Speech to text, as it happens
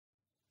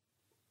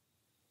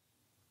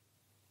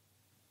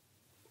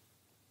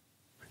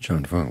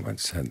John Fung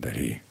once said that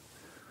he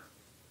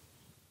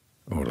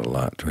owed a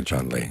lot to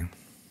Ajaan Lee,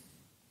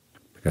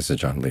 because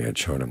Ajaan Lee had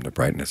showed him the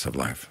brightness of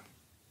life.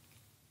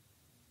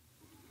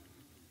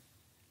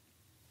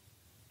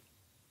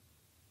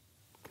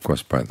 Of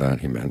course, by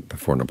that he meant the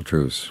Four Noble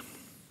Truths.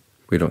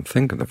 We don't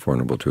think of the Four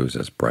Noble Truths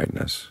as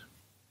brightness.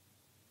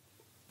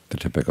 The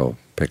typical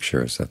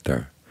picture is that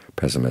they're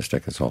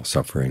pessimistic. It's all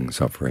suffering,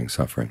 suffering,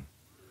 suffering.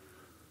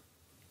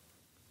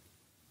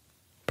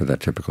 But that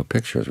typical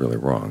picture is really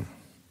wrong.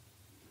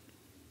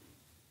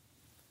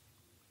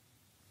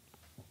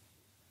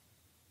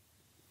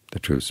 The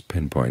truths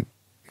pinpoint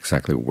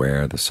exactly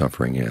where the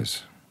suffering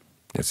is.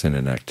 It's in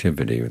an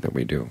activity that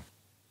we do.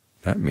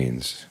 That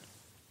means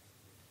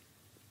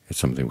it's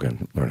something we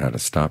can learn how to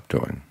stop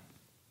doing.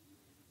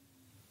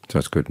 So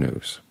it's good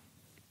news.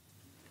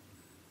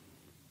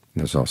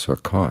 There's also a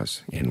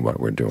cause in what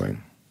we're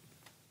doing.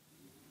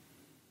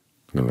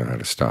 We learn how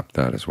to stop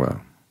that as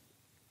well.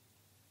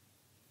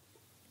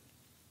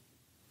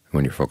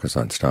 When you focus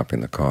on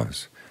stopping the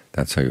cause,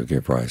 that's how you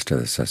give rise to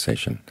the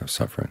cessation of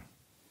suffering.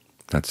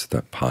 That's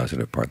the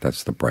positive part.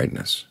 That's the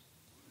brightness.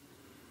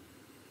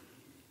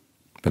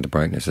 But the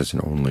brightness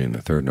isn't only in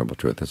the third Noble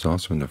Truth. It's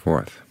also in the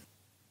fourth.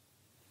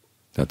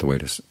 That the way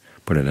to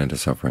put an end to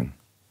suffering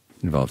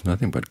involves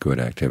nothing but good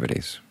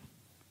activities.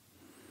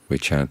 We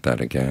chant that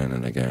again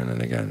and again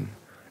and again.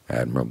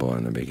 Admirable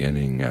in the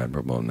beginning,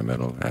 admirable in the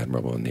middle,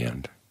 admirable in the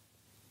end.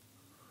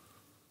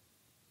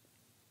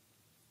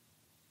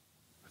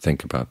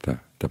 Think about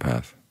the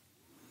path.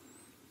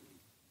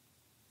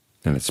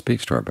 And it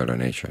speaks to our better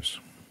natures.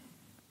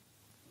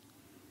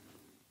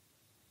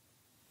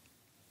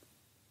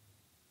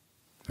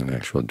 In the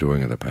actual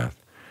doing of the path,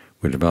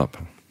 we develop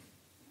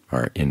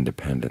our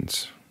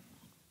independence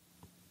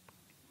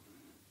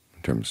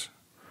in terms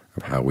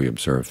of how we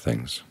observe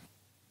things.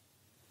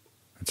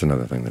 That's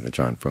another thing that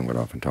Ajaan Fung would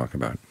often talk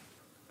about.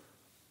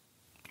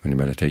 When you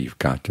meditate, you've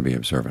got to be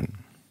observant.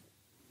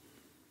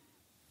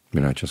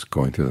 You're not just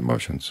going through the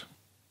motions.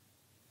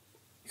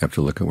 You have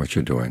to look at what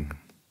you're doing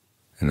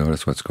and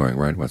notice what's going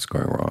right, what's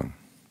going wrong.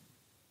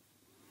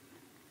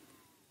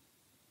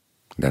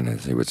 Then,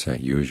 as he would say,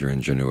 use your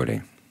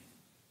ingenuity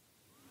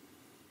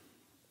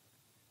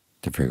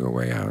to figure a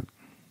way out.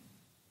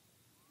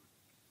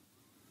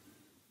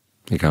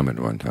 He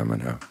commented one time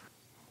on how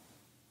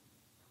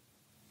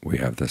we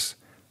have this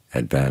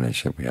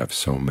advantage that we have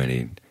so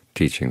many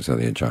teachings of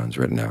the Ajaans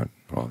written out,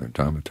 all their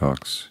Dhamma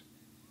talks,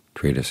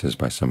 treatises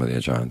by some of the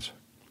Ajaans,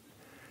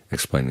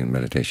 explaining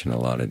meditation in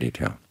a lot of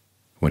detail.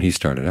 When he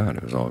started out,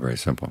 it was all very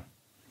simple.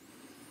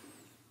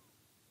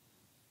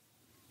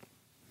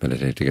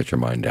 Meditate to get your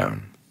mind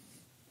down.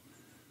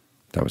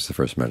 That was the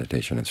first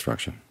meditation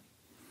instruction.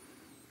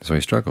 So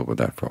he struggled with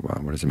that for a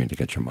while. What does it mean to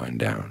get your mind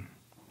down?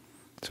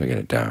 So he get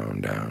it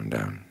down, down,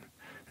 down.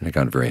 And it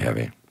got very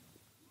heavy.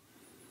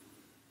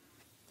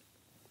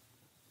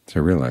 So he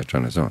realized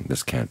on his own,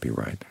 this can't be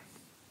right.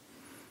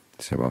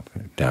 He said, well,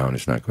 down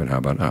is not good. How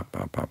about up,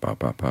 up, up,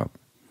 up, up, up?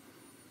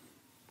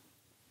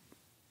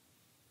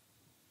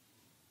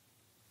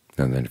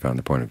 And then he found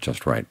the point of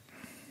just right.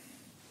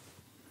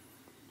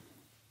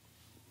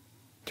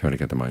 Try to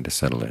get the mind to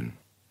settle in.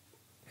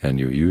 And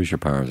you use your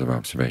powers of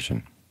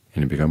observation,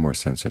 and you become more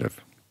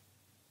sensitive.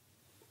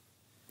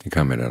 He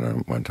commented on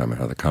one time on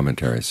how the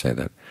commentaries say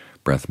that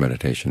breath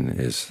meditation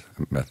is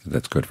a method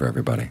that's good for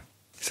everybody.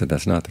 He said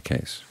that's not the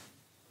case.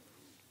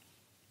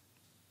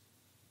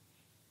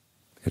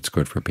 It's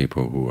good for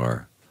people who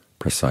are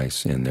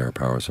precise in their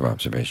powers of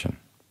observation.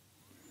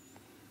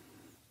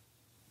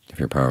 If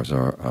your powers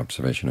of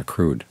observation are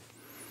crude,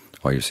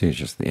 all you see is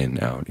just the in,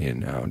 out,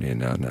 in, out,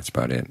 in, out, and that's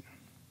about it.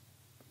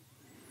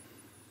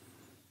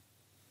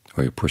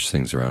 Or you push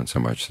things around so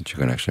much that you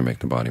can actually make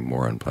the body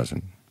more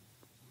unpleasant.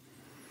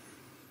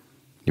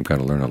 You've got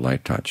to learn a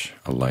light touch,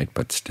 a light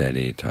but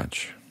steady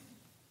touch.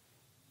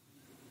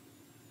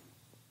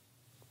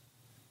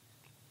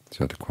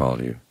 So the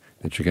quality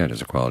that you get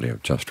is a quality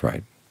of just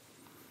right.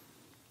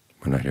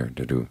 We're not here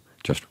to do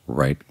just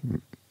right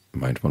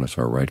mindfulness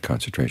or right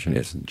concentration.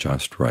 It's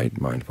just right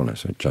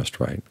mindfulness or just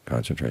right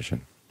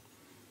concentration.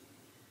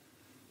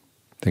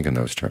 Think in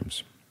those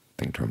terms.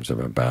 Think in terms of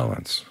a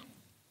balance.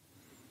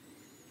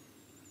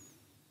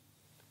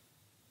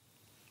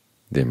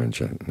 The image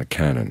in the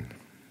canon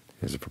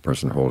is of a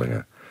person holding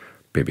a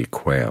baby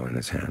quail in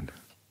his hand.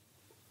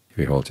 If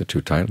he holds it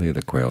too tightly,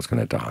 the quail's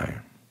going to die.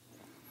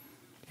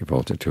 If he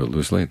holds it too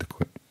loosely, the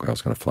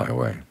quail's going to fly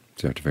away.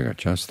 So you have to figure out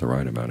just the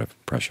right amount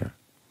of pressure.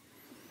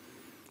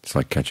 It's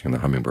like catching the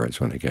hummingbirds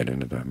when they get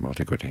into the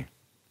multikuti.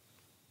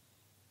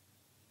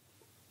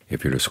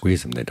 If you were to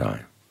squeeze them, they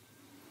die.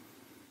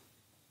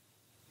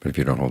 But if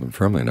you don't hold them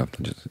firmly enough,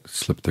 they'll just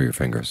slip through your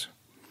fingers,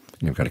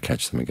 and you've got to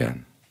catch them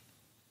again.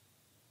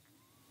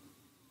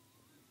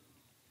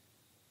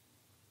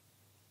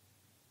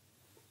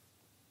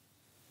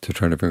 To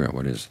try to figure out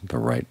what is the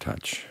right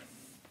touch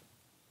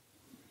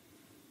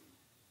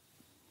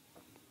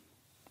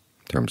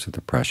in terms of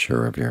the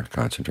pressure of your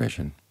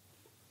concentration,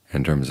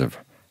 in terms of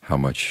how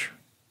much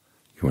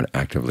you want to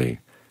actively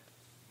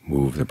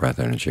move the breath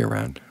energy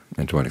around.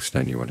 and to what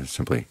extent you want to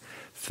simply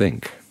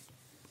think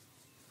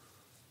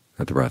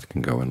that the breath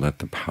can go, and let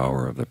the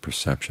power of the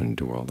perception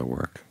do all the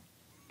work.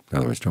 In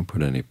other words, don't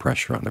put any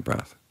pressure on the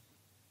breath.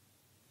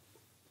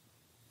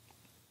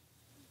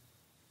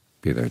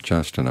 Be there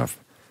just enough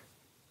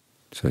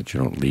so that you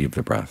don't leave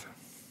the breath,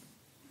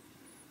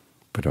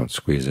 but don't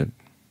squeeze it,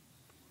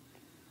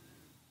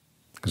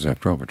 because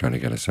after all, we're trying to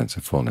get a sense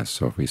of fullness.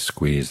 So if we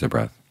squeeze the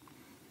breath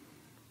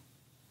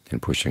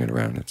and pushing it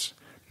around, it's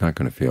not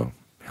going to feel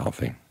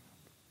healthy.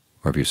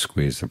 Or if you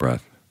squeeze the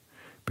breath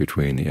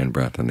between the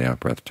in-breath and the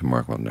out-breath to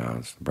mark, well,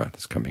 now the breath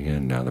is coming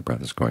in, now the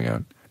breath is going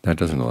out, that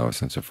doesn't allow a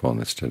sense of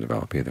fullness to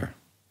develop either.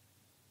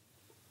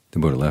 The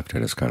Buddha left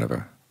it as kind of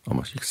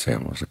almost, you could say,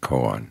 almost a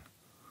koan.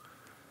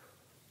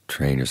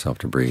 Train yourself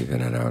to breathe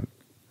in and out,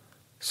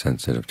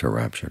 sensitive to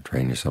rapture.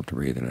 Train yourself to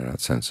breathe in and out,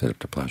 sensitive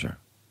to pleasure.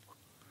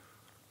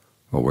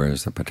 Well, where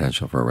is the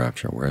potential for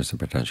rapture? Where is the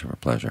potential for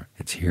pleasure?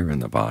 It's here in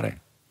the body.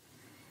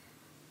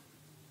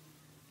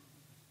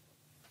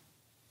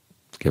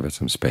 Give it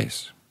some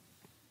space.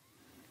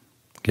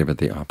 Give it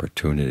the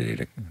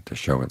opportunity to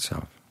show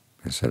itself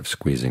instead of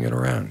squeezing it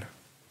around.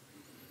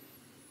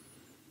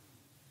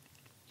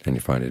 And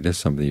you find it is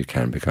something you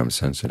can become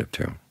sensitive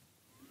to.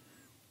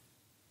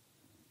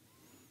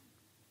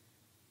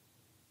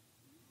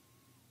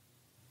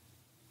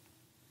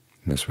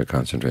 In this way,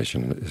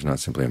 concentration is not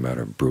simply a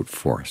matter of brute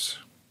force.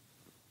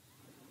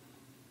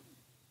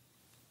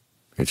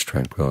 It's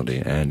tranquility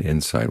and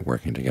insight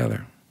working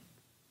together.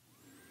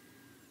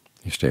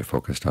 You stay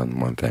focused on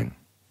one thing,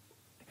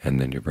 and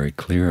then you're very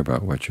clear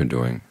about what you're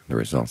doing, the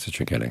results that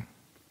you're getting.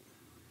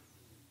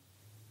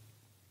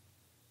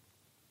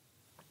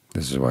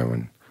 This is why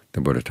when the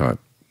Buddha taught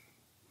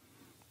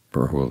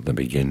Bhikkhu the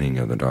beginning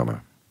of the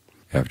Dhamma,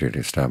 after he had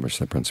established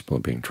the principle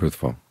of being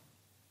truthful,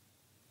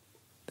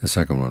 the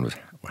second one was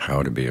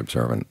how to be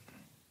observant.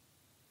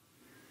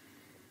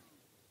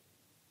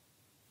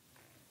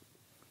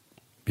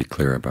 Be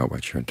clear about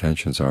what your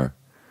intentions are,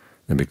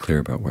 then be clear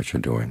about what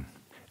you're doing,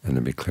 and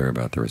then be clear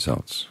about the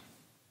results.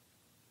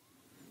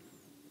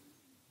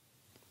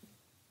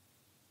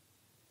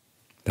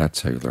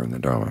 That's how you learn the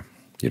Dhamma.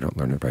 You don't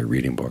learn it by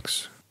reading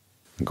books,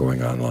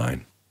 going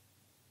online,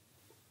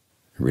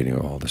 reading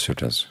all the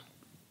suttas.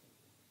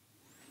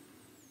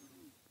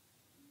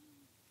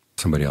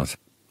 Somebody else,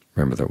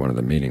 remember that one of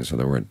the meanings of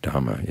the word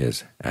Dhamma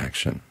is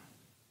action.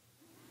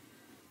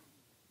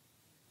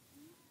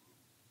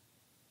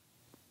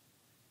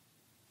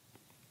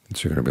 And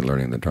so you're going to be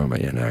learning the Dhamma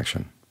in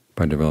action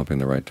by developing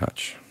the right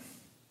touch.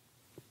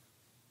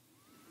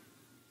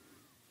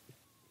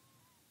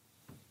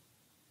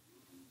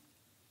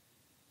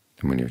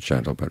 And when you're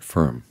gentle but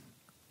firm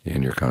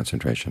in your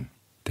concentration,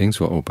 things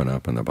will open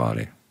up in the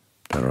body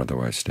that would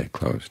otherwise stay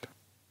closed.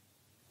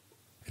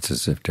 It's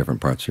as if different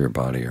parts of your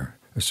body are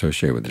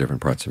associated with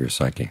different parts of your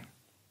psyche.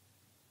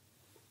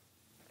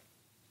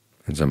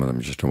 And some of them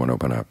just don't want to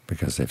open up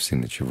because they've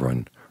seen that you've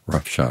run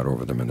roughshod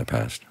over them in the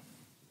past.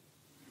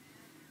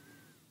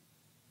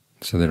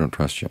 So they don't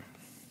trust you.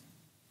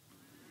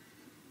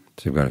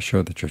 So you've got to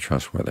show that you're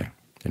trustworthy,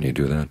 and you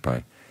do that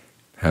by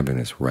having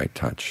this right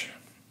touch.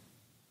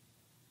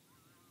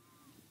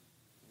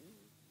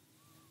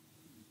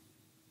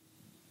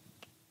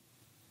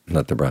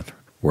 Let the breath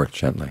work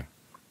gently,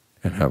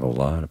 and have a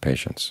lot of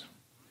patience.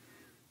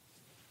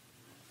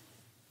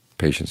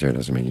 Patience here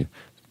doesn't mean you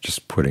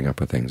just putting up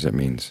with things. It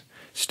means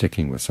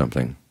sticking with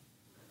something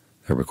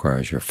that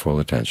requires your full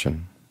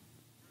attention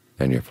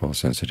and your full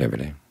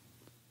sensitivity,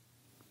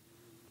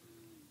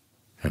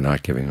 and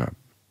not giving up,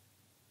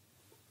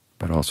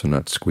 but also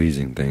not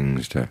squeezing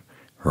things to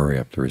hurry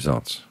up the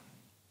results.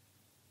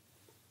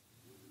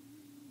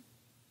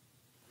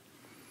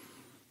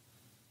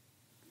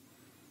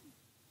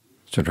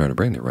 So try to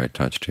bring the right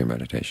touch to your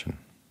meditation.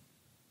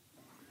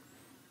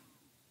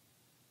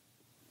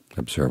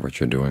 Observe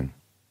what you're doing,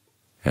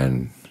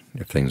 and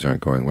if things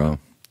aren't going well,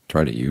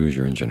 try to use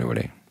your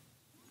ingenuity.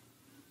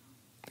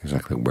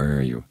 Exactly where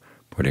are you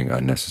putting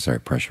unnecessary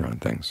pressure on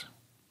things?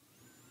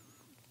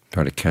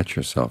 Try to catch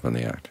yourself in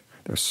the act.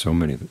 There are so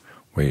many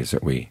ways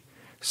that we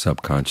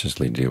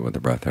subconsciously deal with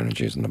the breath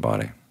energies in the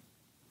body.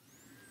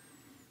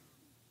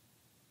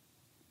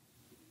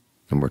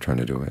 And what we're trying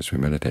to do as we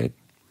meditate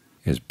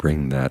is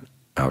bring that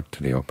out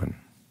to the open.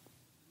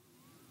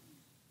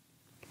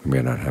 We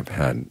may not have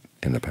had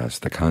in the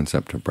past the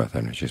concept of breath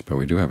energies, but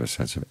we do have a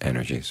sense of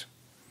energies.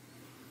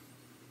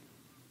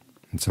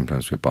 And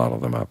sometimes we bottle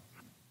them up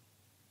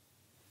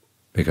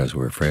because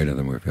we're afraid of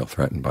them, we feel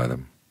threatened by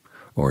them,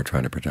 or we're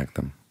trying to protect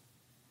them.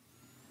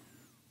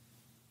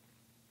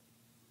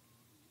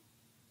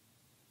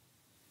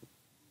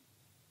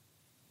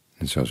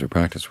 And so as we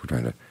practice, we're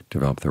trying to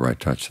develop the right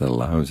touch that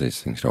allows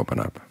these things to open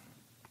up,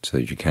 so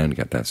that you can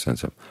get that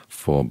sense of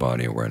full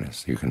body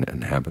awareness. You can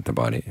inhabit the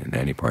body in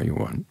any part you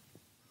want.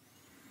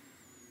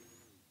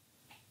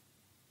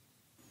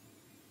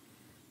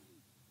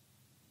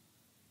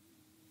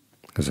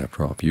 Because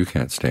after all, if you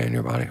can't stay in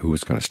your body, who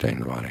is going to stay in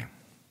the body?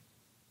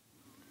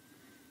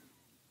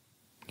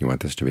 You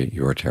want this to be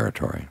your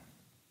territory.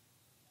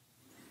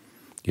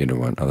 You don't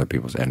want other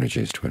people's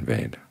energies to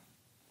invade.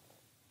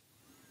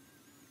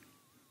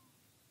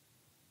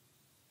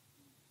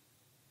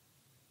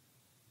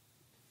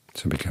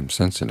 So become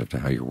sensitive to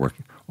how you're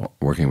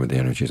working with the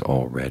energies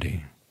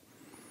already,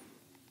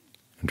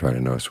 and try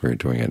to notice where you're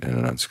doing it in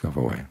an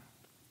unskillful way.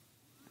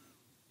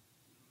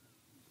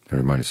 And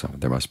remind yourself,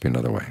 there must be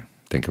another way.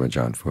 Think of a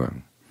John Fu.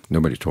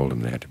 Nobody told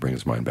him they had to bring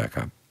his mind back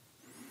up,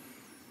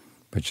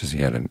 but just he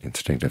had an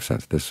instinctive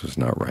sense this was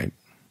not right.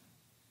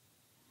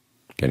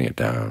 Getting it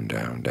down,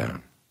 down,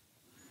 down.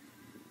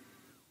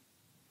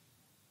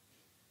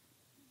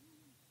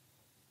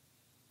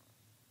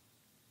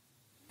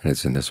 And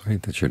it's in this way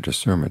that your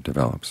discernment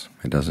develops.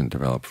 It doesn't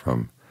develop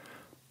from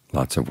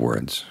lots of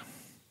words.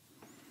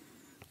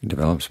 It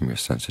develops from your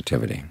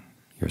sensitivity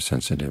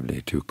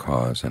to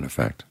cause and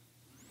effect.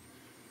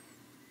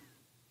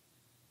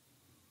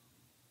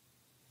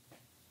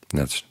 And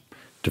that's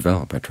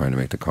developed by trying to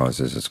make the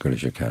causes as good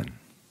as you can,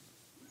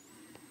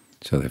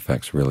 so the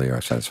effects really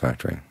are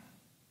satisfactory.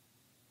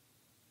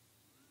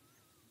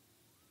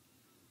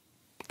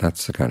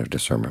 That's the kind of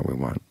discernment we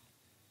want.